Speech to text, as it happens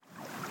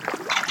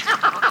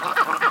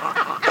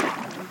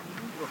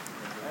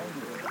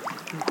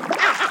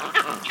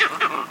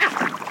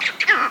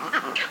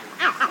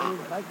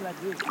Bike like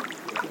this,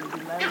 you'll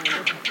be lying on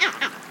it.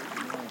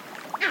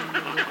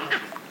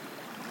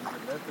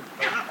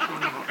 Yeah.